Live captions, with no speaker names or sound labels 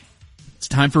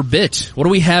time for Bit. What do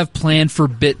we have planned for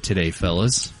Bit today,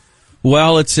 fellas?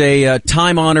 Well, it's a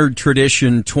time-honored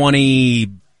tradition,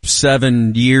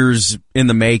 27 years in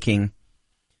the making.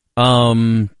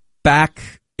 Back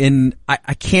in, I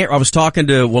was talking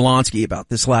to Wolonsky about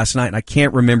this last night, and I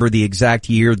can't remember the exact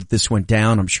year that this went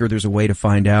down. I'm sure there's a way to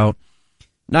find out.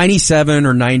 97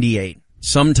 or 98,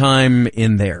 sometime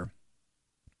in there.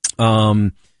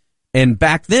 And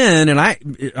back then, and I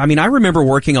remember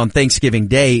working on Thanksgiving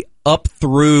Day up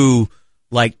through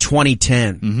like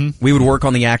 2010. Mm-hmm. We would work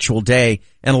on the actual day.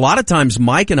 And a lot of times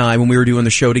Mike and I, when we were doing the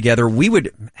show together, it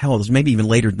was maybe even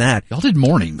later than that. Y'all did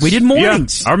mornings. We did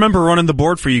mornings. Yeah, I remember running the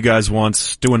board for you guys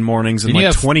once, doing mornings in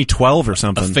like 2012 or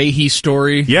something. A Fahey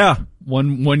story. Yeah.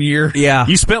 One year. Yeah.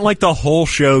 You spent like the whole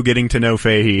show getting to know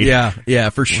Fahey. Yeah,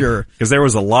 for sure. Because there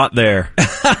was a lot there.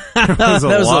 There was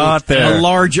a lot there. A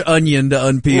large onion to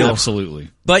unpeel. Absolutely.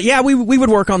 But yeah, we would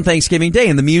work on Thanksgiving Day,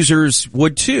 and the Musers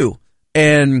would too.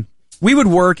 And we would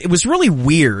work. It was really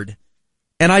weird.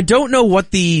 And I don't know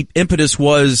what the impetus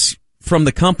was from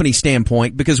the company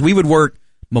standpoint, because we would work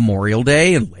Memorial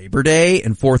Day and Labor Day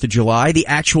and 4th of July, the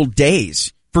actual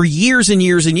days, for years and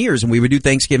years and years. And we would do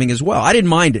Thanksgiving as well. I didn't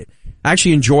mind it. I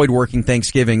actually enjoyed working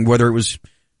Thanksgiving, whether it was,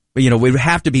 it would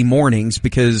have to be mornings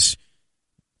because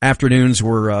afternoons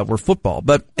were football.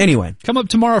 But anyway. Come up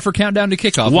tomorrow for Countdown to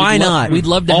Kickoff. Why not? We'd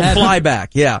love to have you. I'll fly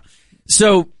back, yeah.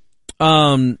 So,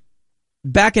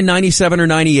 back in 97 or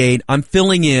 98, I'm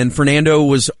filling in. Fernando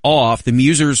was off. The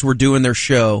Musers were doing their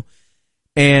show.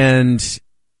 And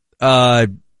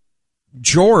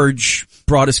George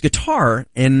brought his guitar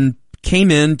and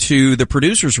came into the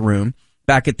producer's room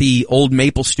back at the old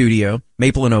Maple studio,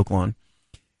 Maple in Oaklawn.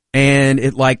 And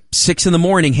at like 6 a.m,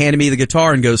 handed me the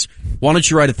guitar and goes, "Why don't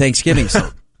you write a Thanksgiving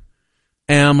song?"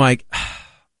 And I'm like,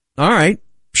 all right,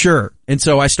 sure. And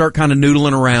so I start kind of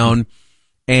noodling around,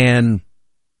 and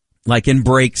like in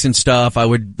breaks and stuff, I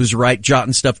was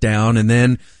jotting stuff down, and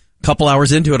then a couple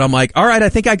hours into it, I'm like, all right, I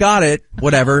think I got it.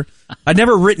 Whatever. I'd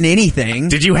never written anything.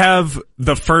 Did you have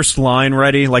the first line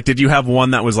ready? Like, did you have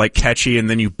one that was like catchy and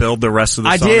then you build the rest of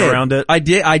the song around it? I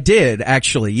did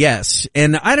actually, yes.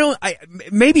 And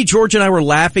maybe George and I were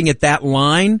laughing at that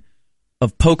line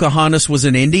of Pocahontas was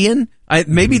an Indian.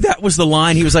 Maybe that was the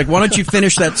line. He was like, "Why don't you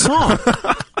finish that song?"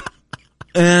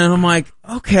 And I'm like,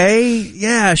 okay,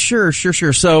 yeah, sure.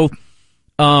 So,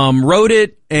 wrote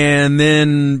it and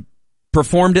then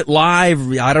performed it live.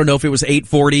 I don't know if it was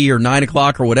 8:40 or 9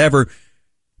 o'clock or whatever.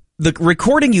 The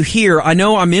recording you hear, I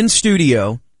know I'm in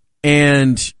studio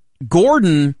and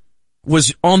Gordon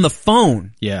was on the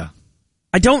phone. Yeah.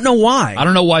 I don't know why. I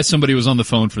don't know why somebody was on the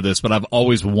phone for this, but I've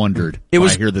always wondered why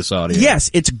I hear this audio.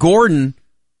 Yes, it's Gordon.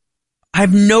 I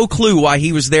have no clue why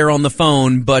he was there on the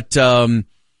phone, but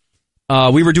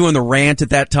we were doing the rant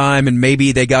at that time, and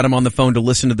maybe they got him on the phone to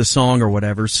listen to the song or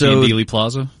whatever. So Dealey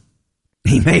Plaza?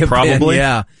 He may have probably been,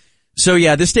 yeah. So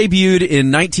yeah, this debuted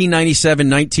in 1997,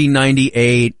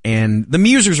 1998, and the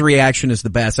Musers' reaction is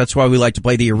the best. That's why we like to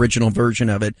play the original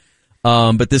version of it.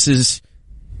 But this is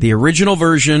the original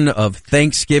version of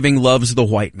Thanksgiving Loves the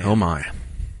White Man. Oh my.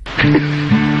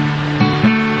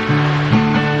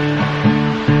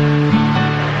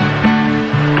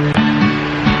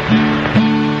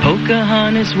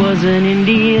 Pocahontas was an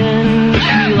Indian.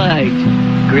 She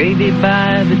liked gravy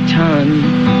by the ton.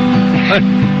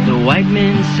 The white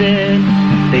men said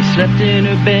they slept in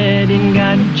her bed and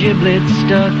got giblets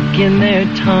stuck in their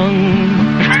tongue.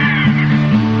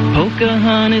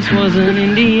 Pocahontas was an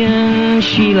Indian.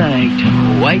 She liked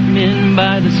white men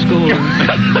by the score.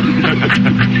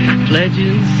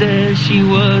 Legend says she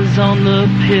was on the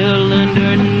pill and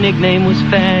her nickname was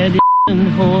Fat and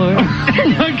Whore. Oh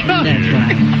my God. That's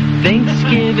right.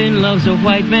 Thanksgiving loves a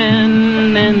white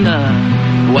man and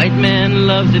the white man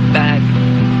loves it back.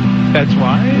 That's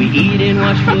why? We eat and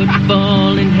watch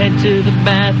football and head to the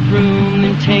bathroom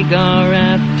and take our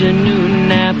afternoon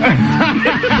nap.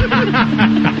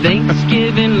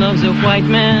 Thanksgiving loves a white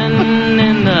man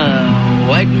and the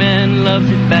white man loves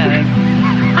it back.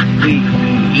 We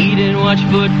eat and watch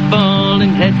football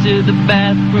and head to the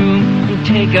bathroom and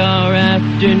take our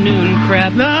afternoon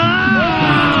crap.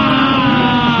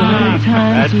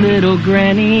 Sometimes little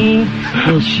granny,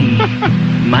 well, she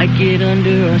might get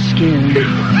under our skin.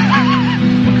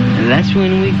 That's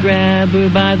when we grab her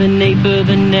by the nape of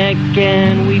the neck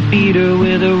and we beat her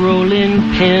with a rolling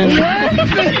pin.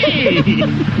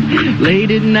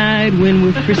 Late at night when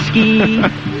we're frisky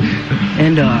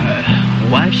and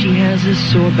our wife, she has a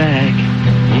sore back,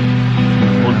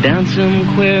 we'll down some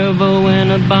Cuervo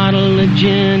and a bottle of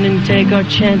gin and take our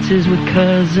chances with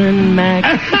Cousin Mac.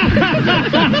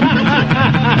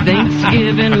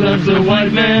 Thanksgiving loves the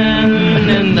white man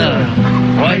and the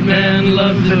white man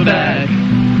loves the back.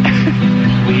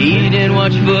 We eat and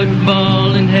watch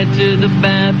football and head to the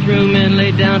bathroom and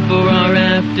lay down for our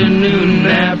afternoon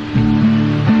nap.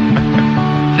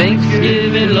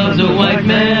 Thanksgiving loves a white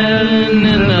man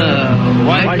and the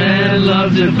white man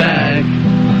loves it back.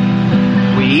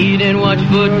 We eat and watch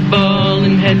football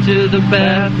and head to the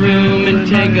bathroom and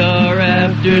take our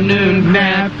afternoon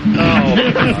nap. Oh.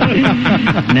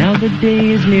 Now the day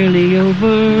is nearly over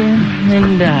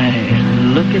and I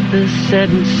look at the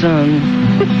setting sun.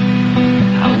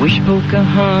 I wish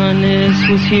Pocahontas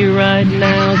was here right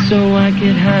now so I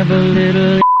could have a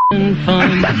little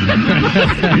fun.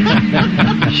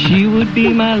 She would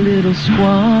be my little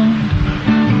squaw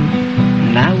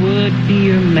and I would be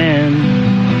her man.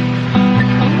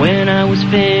 When I was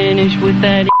finished with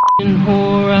that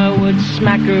whore, I would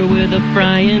smack her with a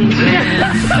frying pan.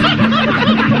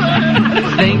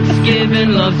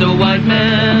 Thanksgiving loves a white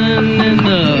man, and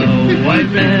the white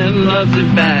man loves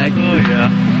it back. Oh, yeah.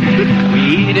 We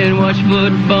eat and watch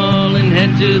football and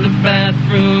head to the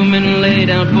bathroom and lay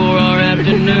down for our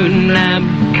afternoon nap.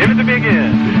 Give it to me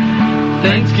again.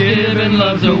 Thanksgiving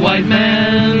loves a white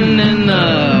man, and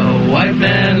the white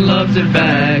man loves it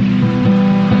back.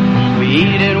 We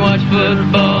eat and watch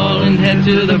football and head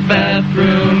to the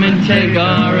bathroom and take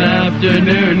our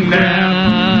afternoon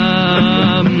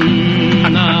nap.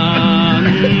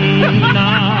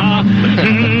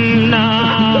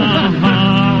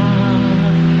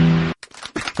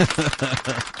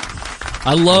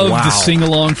 I love the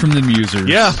sing-along from the Musers.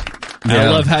 Yeah. I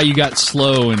love how you got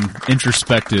slow and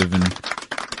introspective and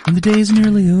the day's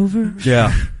nearly over.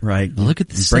 Yeah, right. Look at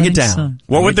the Bring it down. sun.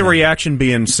 What would the reaction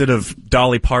be instead of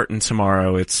Dolly Parton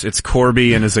tomorrow? It's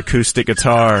Corby and his acoustic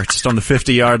guitar just on the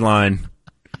 50-yard line.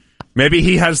 Maybe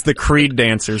he has the Creed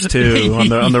dancers too on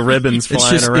the ribbons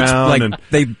flying around.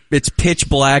 It's pitch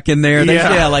black in there.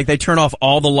 Like they turn off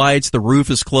all the lights, the roof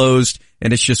is closed,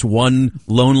 and it's just one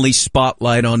lonely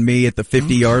spotlight on me at the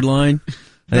 50-yard line.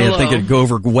 I think it'd go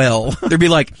over well. There'd be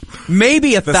like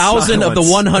maybe 1,000 of the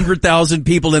 100,000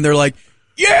 people in there like,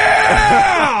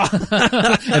 yeah!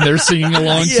 And they're singing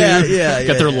along too.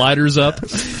 Got their lighters up.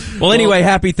 Well, anyway,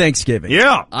 happy Thanksgiving.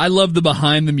 Yeah. I love the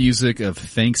behind the music of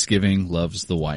Thanksgiving Loves the White